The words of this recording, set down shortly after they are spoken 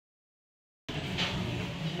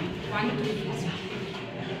1, 2, 3.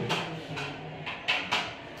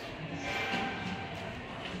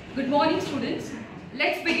 Good morning, students.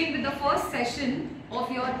 Let's begin with the first session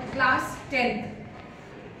of your class 10th.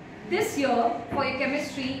 This year, for your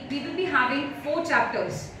chemistry, we will be having 4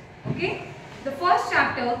 chapters. Okay? The first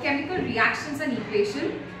chapter, chemical reactions and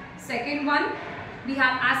equation. Second one, we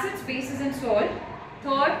have acids, bases and salt.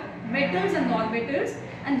 Third, metals and non-metals.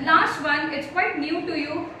 And last one, it's quite new to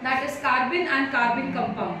you, that is carbon and carbon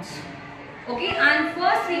compounds. Okay, and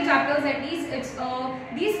first 3 chapters, at least it's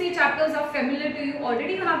these 3 chapters are familiar to you,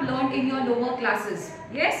 already you have learned in your lower classes.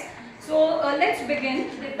 Yes, so let's begin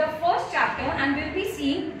with the first chapter and we'll be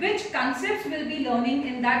seeing which concepts we'll be learning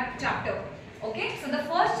in that chapter. Okay, so the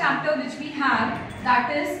first chapter which we have,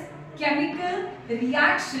 that is chemical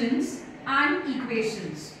reactions and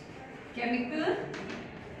equations. Chemical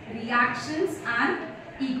reactions and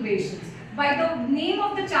equations. By the name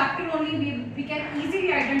of the chapter only, we can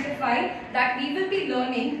easily identify that we will be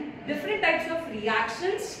learning different types of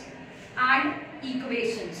reactions and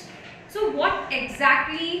equations. So what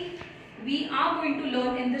exactly we are going to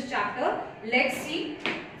learn in this chapter? Let's see.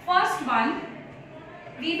 First one,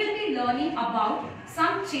 we will be learning about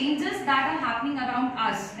some changes that are happening around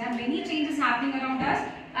us. There are many changes happening around us,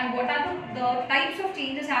 and what are the types of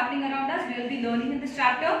changes happening around us, we will be learning in this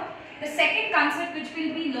chapter. The second concept which we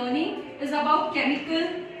will be learning is about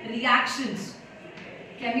chemical reactions.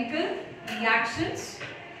 Chemical reactions.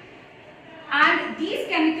 And these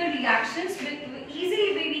chemical reactions will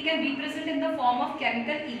easily we can represent in the form of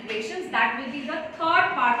chemical equations. That will be the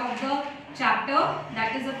third part of the chapter.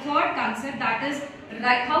 That is the third concept, that is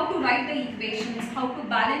how to write the equations, how to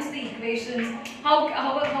balance the equations, how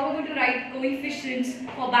we're going to write coefficients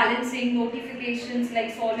for balancing, notifications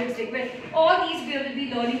like solids, liquid. All these we will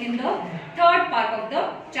be learning in the third part of the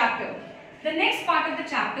chapter. The next part of the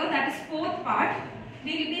chapter, that is fourth part,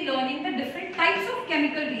 we will be learning the different types of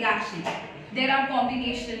chemical reactions. There are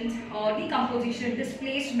combinations, decomposition,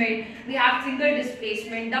 displacement, we have single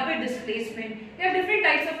displacement, double displacement. There are different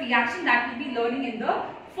types of reaction that we'll be learning in the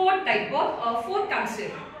fourth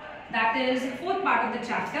concept. That is fourth part of the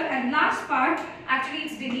chapter. And last part, actually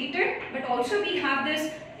it's deleted, but also we have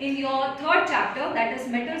this in your third chapter, that is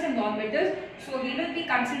metals and non-metals. So we will be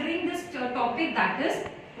considering this topic, that is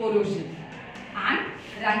corrosion and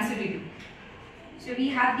rancidity. So we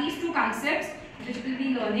have these 2 concepts which we'll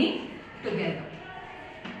be learning together.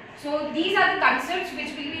 So these are the concepts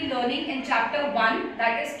which we'll be learning in chapter 1,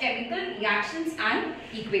 that is chemical reactions and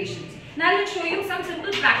equations. Now let's show you some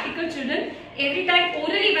simple practical, children. Every time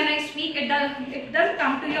orally when I speak, it does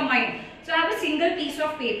come to your mind. So I have a single piece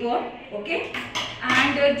of paper, okay,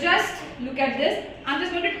 and just look at this. I'm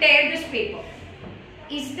just going to tear this paper.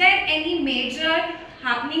 Is there any major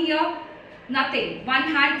happening here? Nothing. One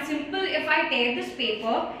hand, simple. If I tear this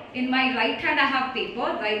paper, in my right hand I have paper,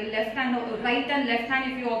 right and left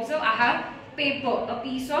hand, if you observe, I have paper, a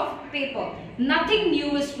piece of paper. Nothing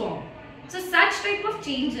new is formed. So such type of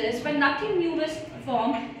changes, when nothing new is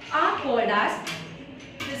formed, are called as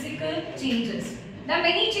physical changes. There are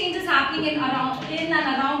many changes happening in and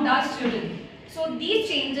around us, children. So these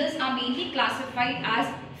changes are mainly classified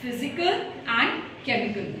as physical and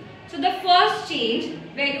chemical. So the first change,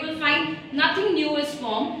 where you will find nothing new is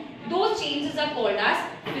formed, those changes are called as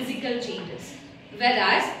physical changes.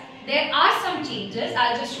 Whereas there are some changes,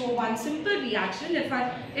 I'll just show one simple reaction.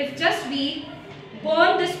 If just we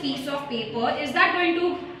burn this piece of paper, is that going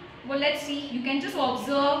to, well, let's see, you can just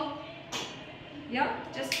observe, yeah,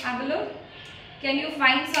 just have a look. Can you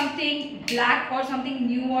find something black or something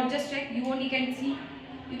new, or just check, you only can see,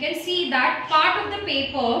 you can see that part of the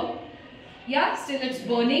paper, yeah, still it's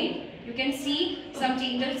burning. You can see some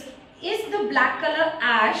changes. Is the black color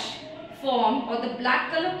ash formed, or the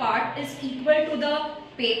black color part is equal to the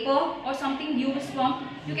paper, or something new is formed?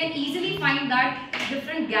 You can easily find that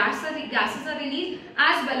different gases are released,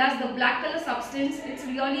 as well as the black color substance, it's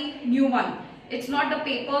really new one. It's not the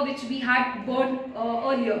paper which we had burned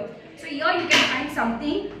earlier. So here you can find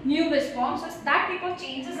something new is formed. So that type of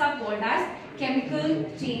changes are called as chemical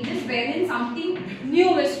changes, wherein something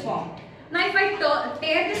new is formed. Now if I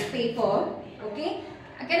tear this paper, okay,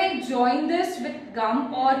 can I join this with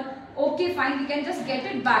gum, or okay fine, we can just get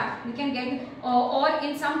it back, we can get it, or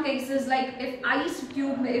in some cases, like if ice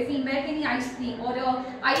cube, if we melt any ice cream, or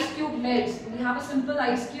ice cube melts, we have a simple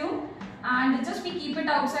ice cube and just we keep it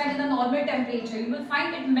outside in the normal temperature, you will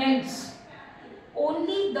find it melts.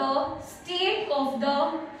 Only the state of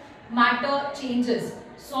the matter changes.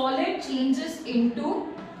 Solid changes into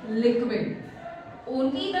liquid.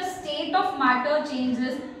 Only the state of matter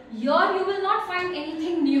changes. Here you will not find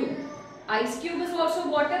anything new. Ice cube is also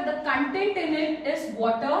water. The content in it is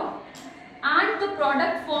water. And the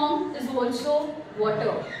product form is also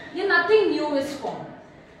water. Here nothing new is formed.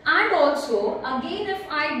 And also, again if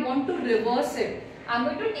I want to reverse it, I'm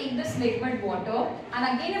going to take this liquid water, and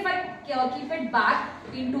again if I keep it back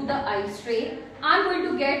into the ice tray, I'm going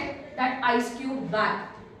to get that ice cube back.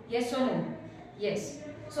 Yes or no? Yes.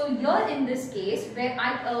 So here in this case,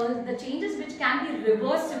 where the changes which can be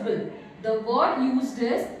reversible, the word used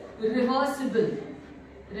is reversible.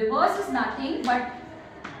 Reverse is nothing but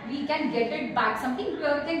we can get it back. Something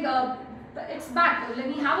it's back.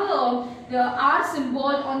 We have the R symbol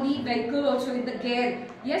on the vehicle also with the gear.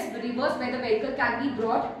 Yes, the reverse where the vehicle can be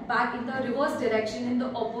brought back in the reverse direction, in the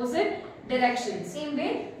opposite direction. Same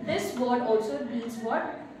way, this word also means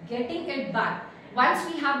what? Getting it back. Once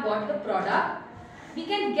we have got the product, we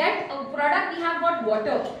can get a product, we have got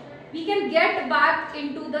water. We can get back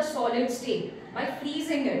into the solid state by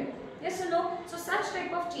freezing it. Yes or no? So such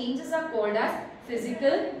type of changes are called as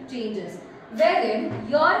physical changes. Wherein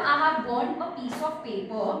here I have burned a piece of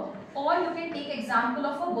paper, or you can take example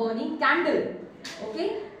of a burning candle.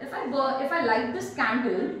 Okay, if I light this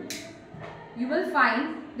candle, you will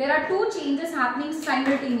find there are two changes happening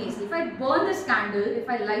simultaneously. If I burn this candle, if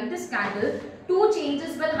I light this candle, two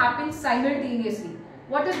changes will happen simultaneously.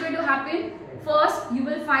 What is going to happen? First, you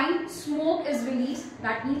will find smoke is released.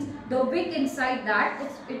 That means the wick inside that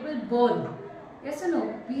it will burn. Yes or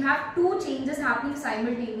no? We have two changes happening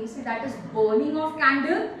simultaneously, that is burning of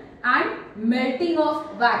candle and melting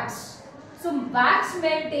of wax. So wax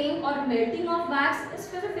melting or melting of wax is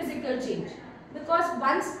for a physical change, because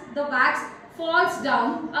once the wax falls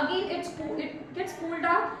down, again it gets cooled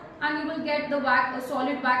down and you will get the wax,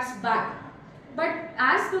 solid wax back. But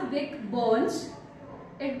as the wick burns,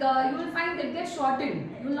 you will find it gets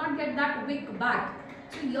shortened. You will not get that wick back.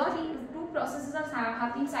 So here two processes are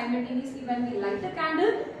happening simultaneously when we light the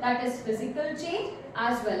candle, that is physical change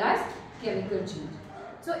as well as chemical change.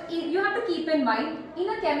 So you have to keep in mind, in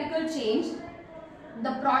a chemical change,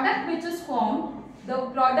 the product which is formed,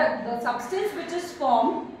 the substance which is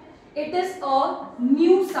formed, it is a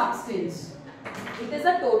new substance. It is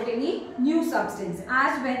a totally new substance.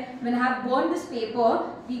 As when I have burned this paper,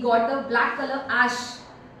 we got the black color ash.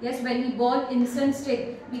 Yes, when we burn incense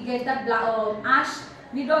stick, we get that ash.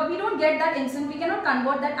 We don't get that incense. We cannot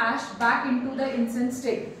convert that ash back into the incense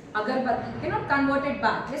stick. Agarbatti, we cannot convert it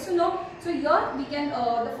back. Yes or no? So here we can.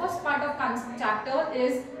 The first part of chapter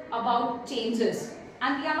is about changes,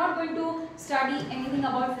 and we are not going to study anything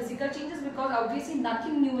about physical changes because obviously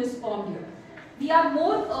nothing new is formed here. We are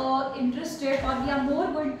more interested, or we are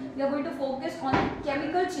going to focus on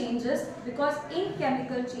chemical changes, because in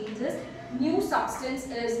chemical changes, new substance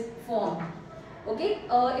is formed. Okay,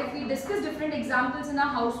 if we discuss different examples in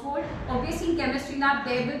our household, obviously in chemistry lab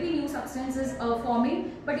there will be new substances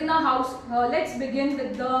forming, but in our house, let's begin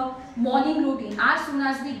with the morning routine. As soon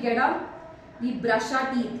as we get up, we brush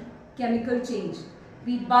our teeth, chemical change.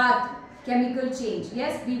 We bath, chemical change.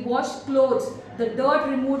 Yes, we wash clothes, the dirt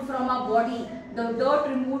removed from our body, the dirt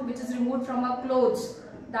removed which is removed from our clothes,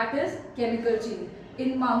 that is chemical change.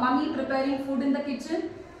 In mummy preparing food in the kitchen,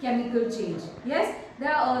 chemical change. Yes,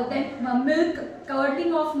 there are then milk,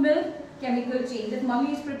 curdling of milk, chemical change. If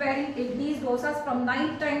mummy is preparing idlis, dosas, from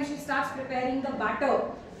night time she starts preparing the batter.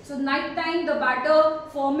 So night time the batter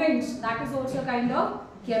ferments, that is also kind of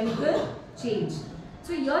chemical change.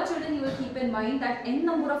 So here children, you will keep in mind that n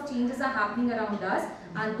number of changes are happening around us,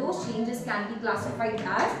 and those changes can be classified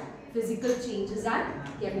as physical changes and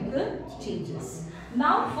chemical changes.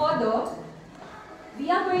 Now further, we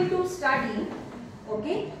are going to study,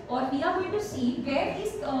 okay, or we are going to see where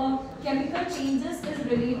these chemical changes is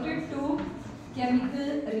related to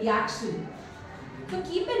chemical reaction. So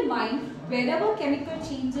keep in mind, wherever chemical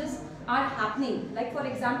changes are happening, like for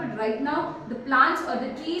example right now the plants or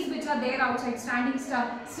the trees which are there outside standing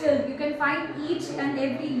still, you can find each and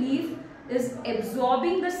every leaf is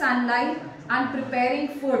absorbing the sunlight and preparing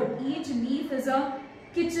food. Each leaf is a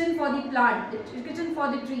kitchen for the plant, kitchen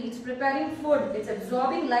for the tree. It's preparing food, it's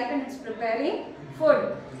absorbing light and it's preparing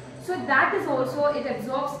food. So that is also, it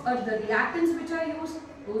absorbs the reactants which are used,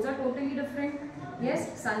 those are totally different.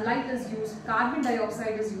 Yes, sunlight is used, carbon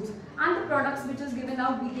dioxide is used, and the products which is given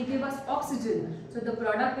out, they give us oxygen. So the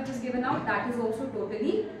product which is given out, that is also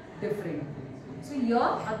totally different. So here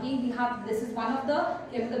again we have, this is one of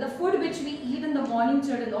the food which we eat in the morning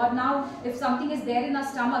children, or now if something is there in our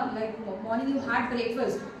stomach, like morning you had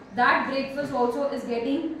breakfast, that breakfast also is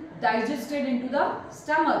getting digested into the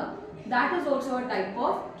stomach. That is also a type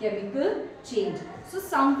of chemical change. So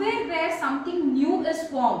somewhere where something new is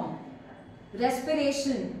formed,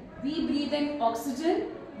 respiration, we breathe in oxygen,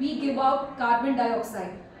 we give out carbon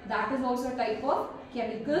dioxide. That is also a type of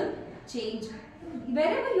chemical change.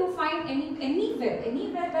 Wherever you find anywhere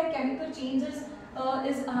where chemical changes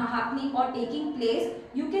is happening or taking place,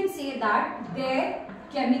 you can say that their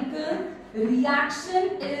chemical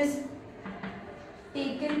reaction is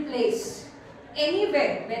taken place.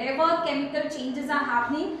 Anywhere, wherever chemical changes are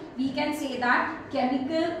happening, we can say that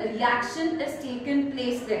chemical reaction is taken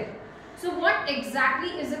place there. So what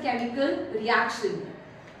exactly is a chemical reaction?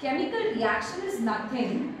 Chemical reaction is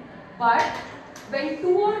nothing but when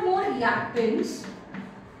two or more reactants,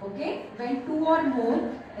 okay, when two or more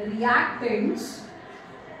reactants,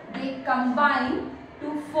 they combine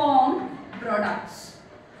to form products.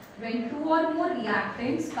 When two or more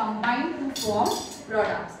reactants combine to form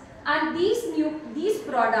products. And these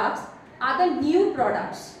products are the new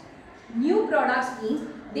products. New products means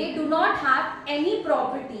they do not have any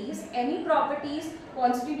properties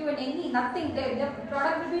constituent nothing. The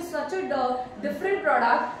product will be such a different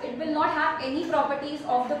product. It will not have any properties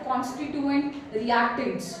of the constituent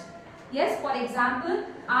reactants. Yes, for example,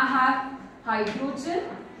 I have hydrogen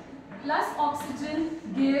plus oxygen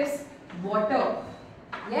gives water.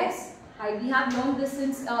 Yes. We have learned this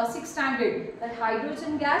since 6th standard, that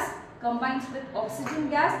hydrogen gas combines with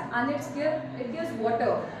oxygen gas and it gives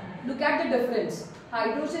water. Look at the difference.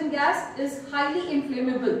 Hydrogen gas is highly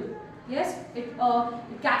inflammable. Yes, it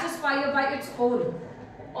catches fire by its own.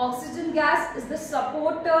 Oxygen gas is the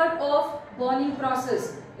supporter of burning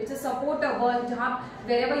process. It's a supporter.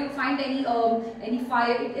 Wherever you find any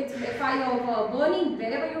fire, it's fire burning.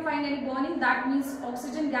 Wherever you find any burning, that means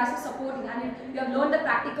oxygen gas is supporting. And you have learned the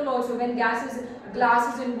practical also. When glass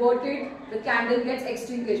is inverted, the candle gets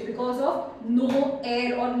extinguished because of no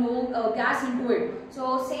air or no gas into it.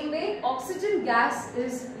 So same way, oxygen gas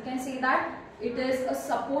is, you can say that it is a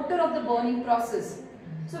supporter of the burning process.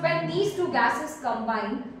 So when these two gases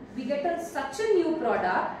combine, we get such a new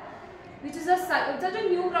product, which is such a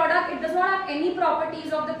new product. It does not have any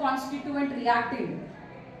properties of the constituent reactant.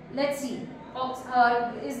 Let's see.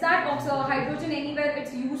 Is that hydrogen anywhere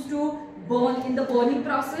it's used to burn in the burning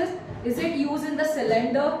process? Is it used in the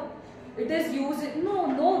cylinder? It is used in,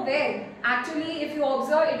 nowhere. Actually, if you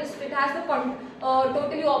observe, it has the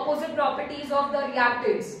totally opposite properties of the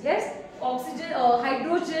reactants. Yes,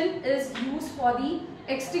 hydrogen is used for the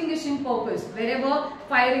extinguishing purpose. Wherever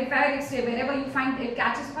wherever you find it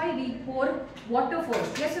catches fire, we pour water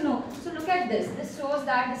first. Yes or no? So look at this. This shows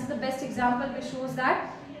that this is the best example which shows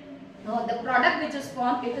that the product which is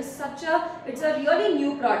formed, it's a really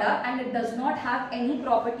new product and it does not have any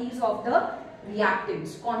properties of the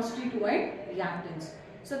reactants, constituent reactants.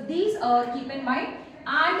 So these keep in mind,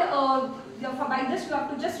 and by this you have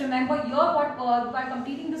to just remember here by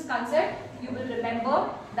completing this concept, you will remember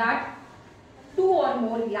that two or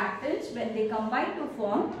more reactants, when they combine to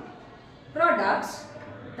form products,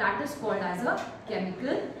 that is called as a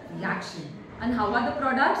chemical reaction. And how are the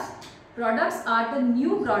products? Products are the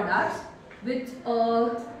new products with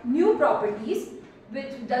new properties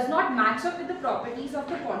which does not match up with the properties of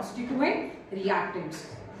the constituent reactants.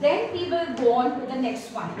 Then we will go on to the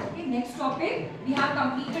next one. Okay, next topic. We have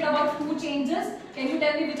completed about two changes. Can you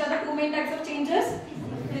tell me which are the two main types of changes?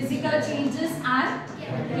 Physical changes and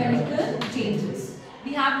chemical changes.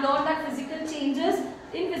 We have learned that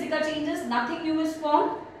in physical changes nothing new is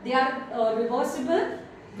formed. They are reversible,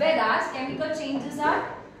 whereas chemical changes are,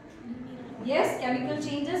 yes, chemical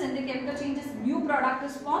changes, in the chemical changes new product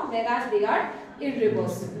is formed, whereas they are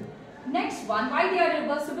irreversible. Next one, why they are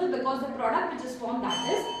reversible? Because the product which is formed, that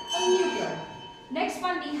is a new product. Next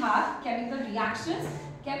one we have chemical reactions.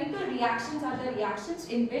 Chemical reactions are the reactions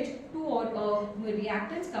in which two or more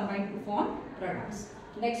reactants combine to form products.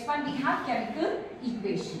 Next one we have chemical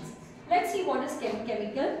equations. Let's see what is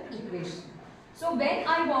chemical equation. So when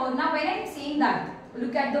I'm saying that,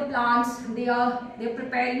 look at the plants, they're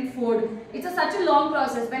preparing food. It's such a long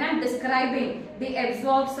process. When I'm describing, they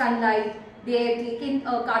absorb sunlight, they take in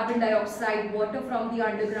carbon dioxide, water from the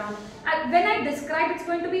underground. And when I describe, it's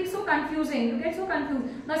going to be so confusing. You get so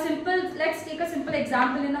confused. Now let's take a simple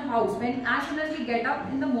example in a house. As soon as we get up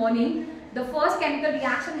in the morning, the first chemical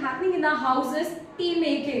reaction happening in our house is tea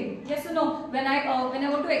making. Yes or no? When I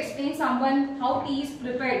want to explain someone how tea is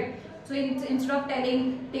prepared, so instead of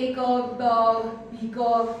telling take a beaker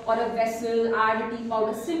or a vessel, add a tea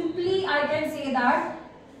powder, simply I can say that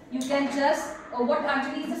you can just what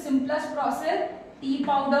actually is the simplest process? Tea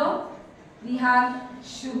powder, we have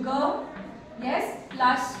sugar, yes,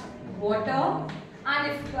 plus water.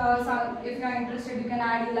 And if you are interested, you can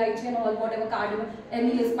add elaichi and all, whatever cardamom,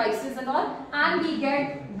 any spices and all, and we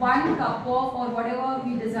get 1 cup of, or whatever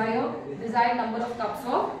we desired number of cups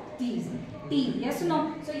of tea. T. Yes or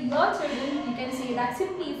no? So your children, you can say that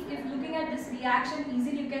simply if looking at this reaction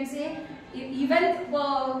easily, you can say even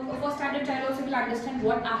for standard child also will understand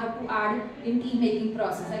what I have to add in tea making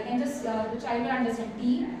process. I can just the child will understand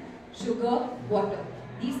tea, sugar, water.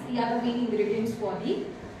 These three are the main ingredients for the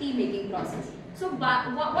tea making process. So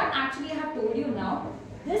what actually I have told you now,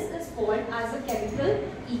 this is called as a chemical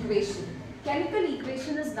equation. Chemical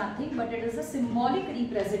equation is nothing but it is a symbolic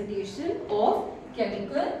representation of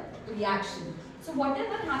chemical reaction. So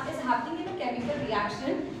whatever is happening in a chemical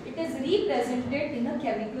reaction, it is represented in a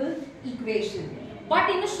chemical equation, but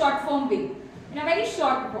in a short form way, in a very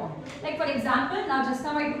short form. Like for example, now just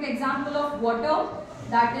now I took example of water,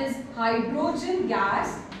 that is hydrogen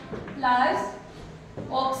gas plus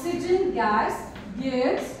oxygen gas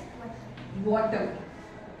gives water.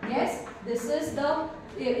 Yes, this is the,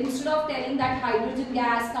 instead of telling that hydrogen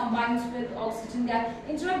gas combines with oxygen gas,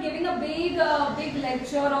 instead of giving a big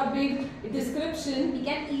lecture or big description, we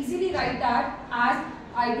can easily write that as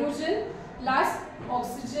hydrogen plus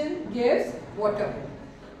oxygen gives water.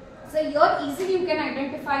 So here easily you can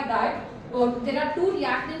identify that there are two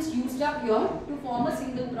reactants used up here to form a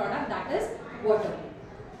single product, that is water.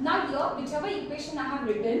 Now here, whichever equation I have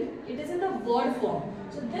written, it is in the word form.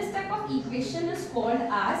 So this type of equation is called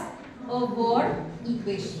as a word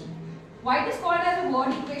equation. Why it is called as a word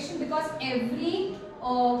equation? Because every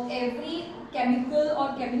chemical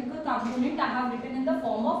or chemical component I have written in the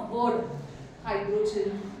form of word.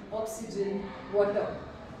 Hydrogen, oxygen, water.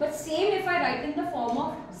 But same if I write in the form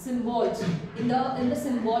of symbols, in the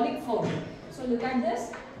symbolic form. So look at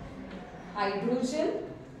this. Hydrogen,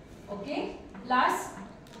 okay, plus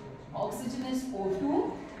oxygen is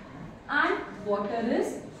O2 and water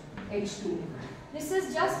is H2. This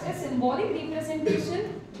is just a symbolic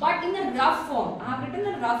representation but in a rough form. I have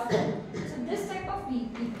written a rough form. So this type of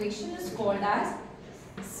equation is called as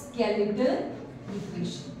skeletal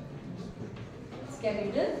equation.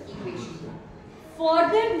 Skeletal equation.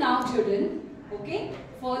 Further now children, okay,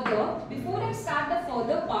 further, before I start the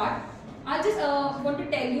further part, I just want to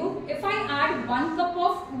tell you, if I add 1 cup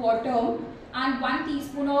of water and 1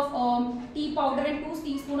 teaspoon of tea powder and 2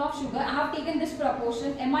 teaspoons of sugar, I have taken this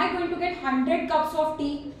proportion. Am I going to get 100 cups of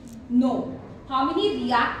tea? No. How many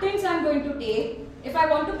reactants I am going to take? If I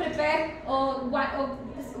want to prepare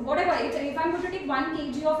whatever, if I am going to take 1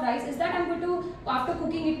 kg of rice, is that I am going to, after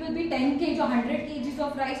cooking it will be 10 kg or 100 kgs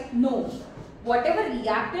of rice? No. Whatever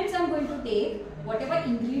reactants I am going to take, whatever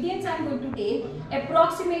ingredients I am going to take,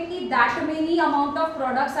 approximately that many amount of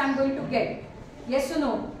products I am going to get. Yes or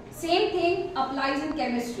no? Same thing applies in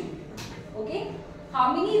chemistry. Okay?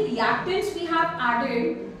 How many reactants we have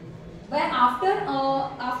added, where after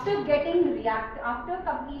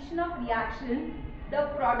completion of reaction, the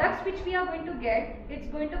products which we are going to get, it's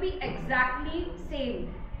going to be exactly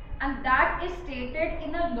same, and that is stated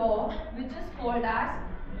in a law which is called as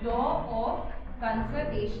law of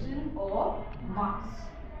conservation of mass.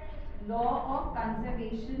 Law of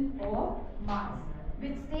conservation of mass,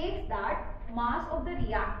 which states that mass of the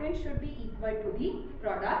reactant should be equal to the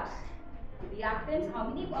products. Reactants, how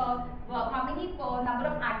many number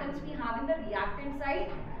of atoms we have in the reactant side,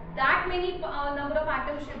 that many number of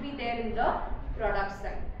atoms should be there in the product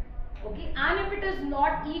side. Okay, and if it is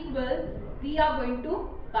not equal, we are going to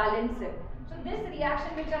balance it. So this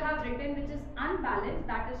reaction which I have written, which is unbalanced,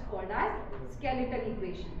 that is called as skeletal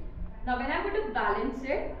equation. Now when I am going to balance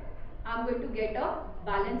it, I am going to get a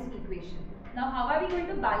balanced equation. Now how are we going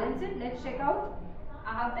to balance it? Let's check out.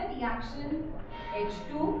 I have the reaction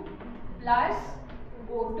H2 plus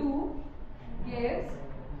O2 gives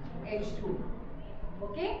H2.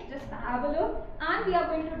 Okay, just have a look, and we are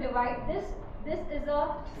going to divide this. This is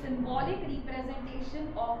a symbolic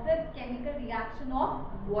representation of the chemical reaction of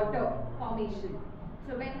water formation.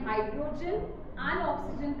 So when hydrogen and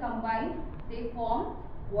oxygen combine, they form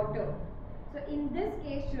water. So in this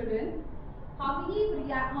case, children, how many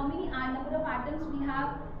number of atoms we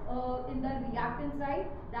have in the reactant side?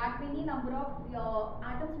 That many number of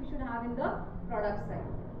atoms we should have in the product side.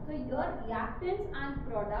 So your reactants and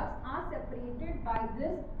products are separated by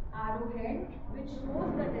this arrowhead, which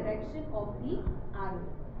shows the direction of the arrow.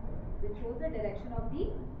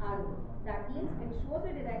 That means it shows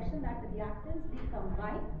the direction that the reactants they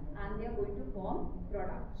combine and they are going to form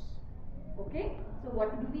products. Okay. So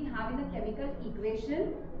what do we have in the chemical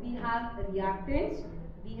equation? We have reactants,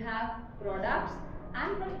 we have products,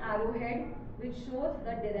 and one arrowhead which shows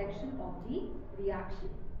the direction of the reaction.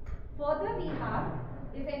 Further, we have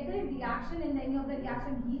If the reaction in any of the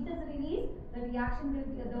reaction heat is released, the reaction will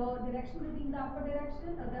be, the direction will be in the upper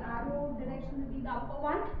direction, the arrow direction will be the upper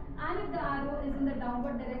one, and if the arrow is in the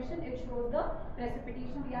downward direction, it shows the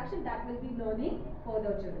precipitation reaction. That will be learning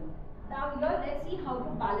further, children. Now here let's see how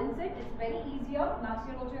to balance it. It's very easier. Last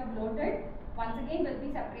year also you have learned it. Once again we'll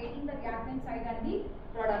be separating the reactant side and the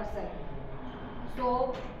product side.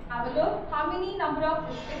 So have a look. How many number of,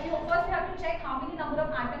 if you first you have to check how many number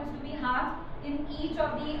of atoms do we have in each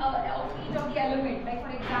of the element. Like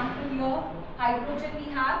for example here hydrogen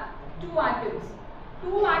we have 2 atoms.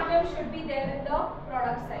 2 atoms should be there in the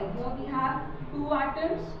product side. Here we have 2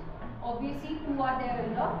 atoms. Obviously 2 are there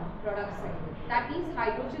in the product side. That means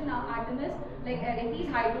hydrogen atom is like at least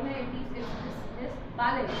hydrogen at least is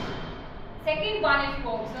balanced. Second one, if you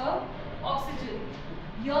observe, oxygen.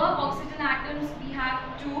 Here oxygen atoms we have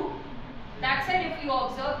 2. That side if you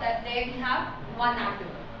observe that there we have 1 atom.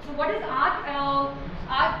 So what is our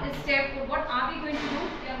step? What are we going to do?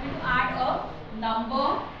 We are going to add a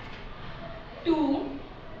number 2.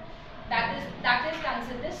 That is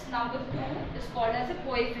considered, this number 2 is called as a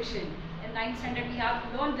coefficient. In 9th standard we have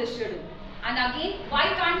learned this, children. And again,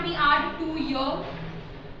 why can't we add 2 here?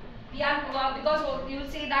 We are because you will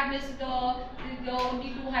say that Miss the only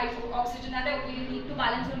 2 oxygen and we need to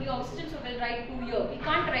balance only oxygen, so we'll write 2 here. We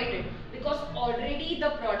can't write it because already the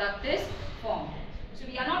product is formed. So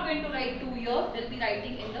we are not going to write 2 here. We'll be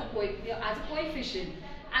writing in the as a coefficient.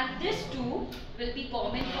 And this 2 will be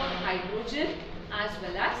common for hydrogen as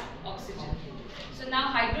well as oxygen. So now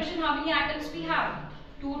hydrogen, how many atoms we have?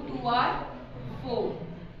 2 are 4.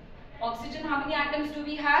 Oxygen, how many atoms do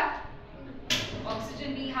we have?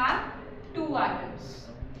 Oxygen we have 2 atoms.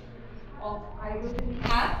 Of hydrogen we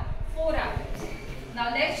have 4 atoms. Now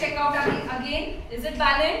let's check out again. Is it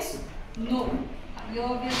balanced? No.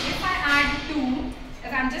 If I add 2,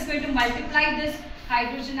 if I'm just going to multiply this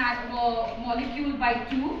hydrogen molecule by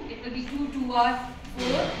 2, it will be 2 are 4.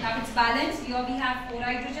 Now it's balanced. Here we have 4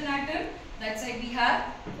 hydrogen atoms. That side we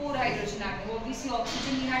have 4 hydrogen atoms. Obviously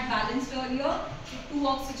oxygen we had balanced earlier. So 2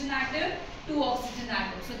 oxygen atoms, 2 oxygen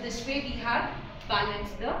atoms. So this way we have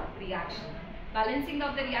balanced the reaction. Balancing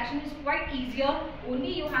of the reaction is quite easier.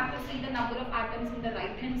 Only you have to see the number of atoms in the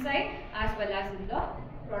right hand side as well as in the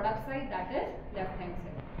product side, that is left hand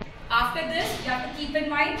side. After this, you have to keep in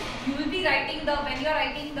mind, you will be writing when you are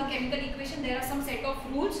writing the chemical equation, there are some set of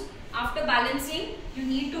rules. After balancing, you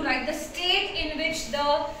need to write the state in which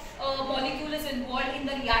the molecule is involved in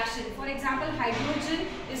the reaction. For example, hydrogen,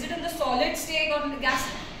 is it in the solid state or in the gas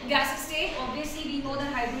state? Obviously, we know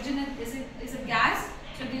that hydrogen is a gas,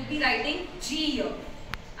 so we will be writing G here.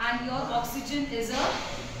 And your oxygen is a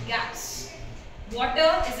gas.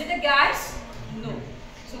 Water, is it a gas? No.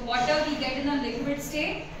 So water we get in a liquid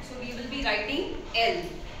state, so we will be writing L.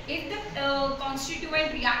 If the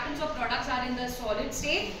constituent reactants or products are in the solid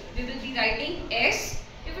state, we will be writing S.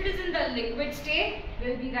 If it is in the liquid state,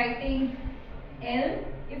 we will be writing L.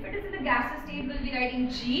 If it is in the gaseous state, we will be writing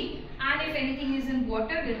G. And if anything is in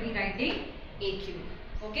water, we will be writing AQ.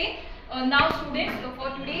 Okay. Now students, for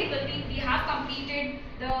today we have completed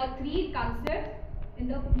the 3 concepts. In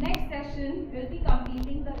the next session, we will be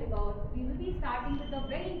completing we will be starting with the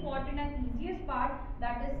very important and easiest part,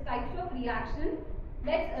 that is types of reaction.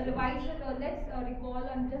 Let's revise it, let's recall,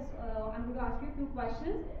 and just I'm going to ask you a few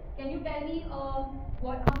questions. Can you tell me how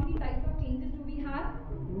many types of changes do we have?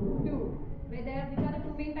 2. Which are the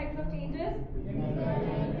 2 main types of changes?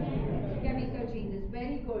 Chemical changes.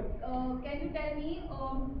 Very good. Can you tell me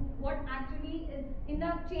what actually is in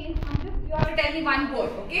the change? You have to tell me one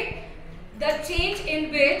word, okay? The change in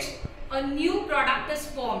which a new product is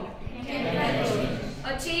formed.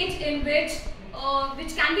 A change in which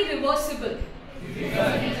can be reversible.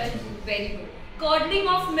 Very good. Curdling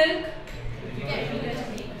of milk.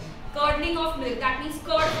 Curdling of milk, that means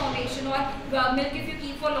curd formation, or milk if you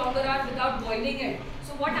keep for longer hours without boiling it.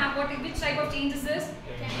 So which type of change is this?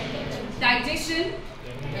 Digestion.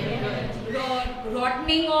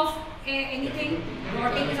 Rotting of anything.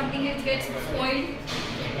 Rotting is something that gets spoiled.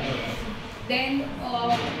 Then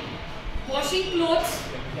washing clothes.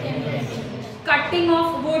 Cutting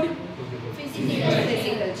of wood. Physical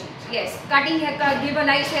change. Yes, cutting hair, give a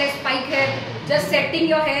nice hair, spike hair, just setting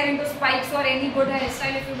your hair into spikes or any good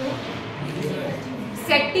hairstyle if you do.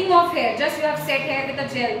 Setting of hair, just you have set hair with a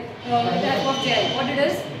gel, with the help of gel. What it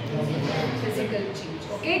is? Physical change.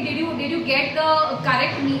 Okay, did you get the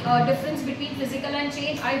correct difference between physical and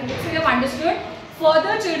change? I hope so you have understood.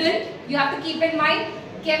 Further, children, you have to keep in mind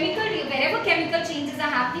wherever chemical changes are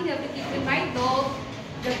happening, you have to keep in mind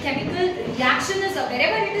the chemical reaction is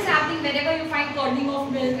wherever it is happening, wherever you find curdling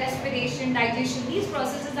of milk, respiration, digestion, these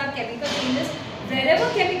processes are chemical changes. wherever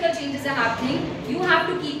chemical changes are happening, you have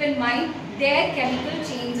to keep in mind their chemical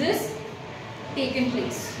changes taken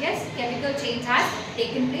place. Yes, chemical change has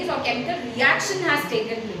taken place or chemical reaction has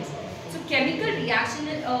taken place. So chemical reaction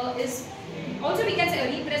is also, we can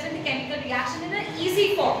say, represent the chemical reaction in an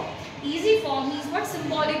easy form. Easy form means what?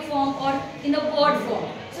 Symbolic form or in a word form.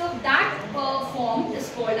 So that form is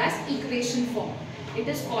called as equation form. It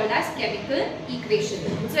is called as chemical equation.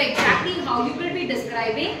 So exactly how you will be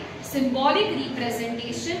describing symbolic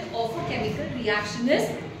representation of a chemical reaction is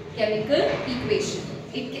chemical equation.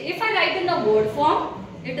 If I write in a word form,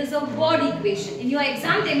 it is a word equation. In your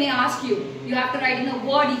exam, they may ask you, you have to write in a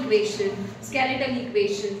word equation, skeletal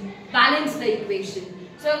equation, balance the equation.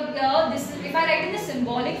 So this is, if I write in the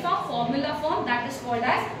symbolic form, formula form, that is called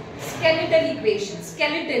as skeletal equation.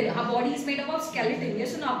 Skeleton, our body is made up of skeleton.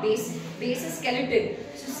 Yes, so now base is skeleton.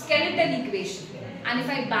 So skeletal equation. And if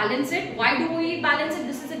I balance it, why do we balance it?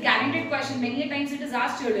 This is a guaranteed question. Many times it is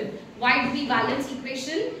asked, children. Why do we balance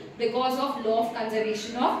equation? Because of law of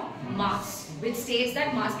conservation of mass, which states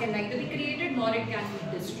that mass can neither be created nor it can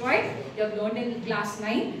be destroyed. You have learned in class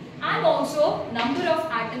 9. And also, number of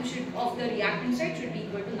atoms of the reactant site should be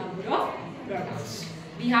equal to number of products.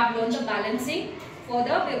 We have learned the balancing.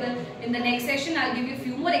 Further, we will, in the next session, I'll give you a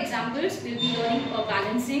few more examples. We'll be learning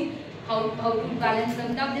balancing, how to balance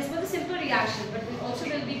them. Now, this was a simple reaction, but we also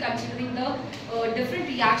will be considering the different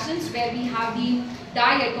reactions where we have the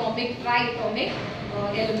diatomic, triatomic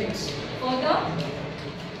elements. Further,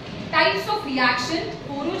 types of reaction,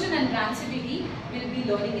 corrosion and rancidity, we'll be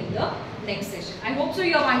learning in the next session. I hope so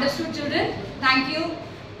you have understood, children. Thank you.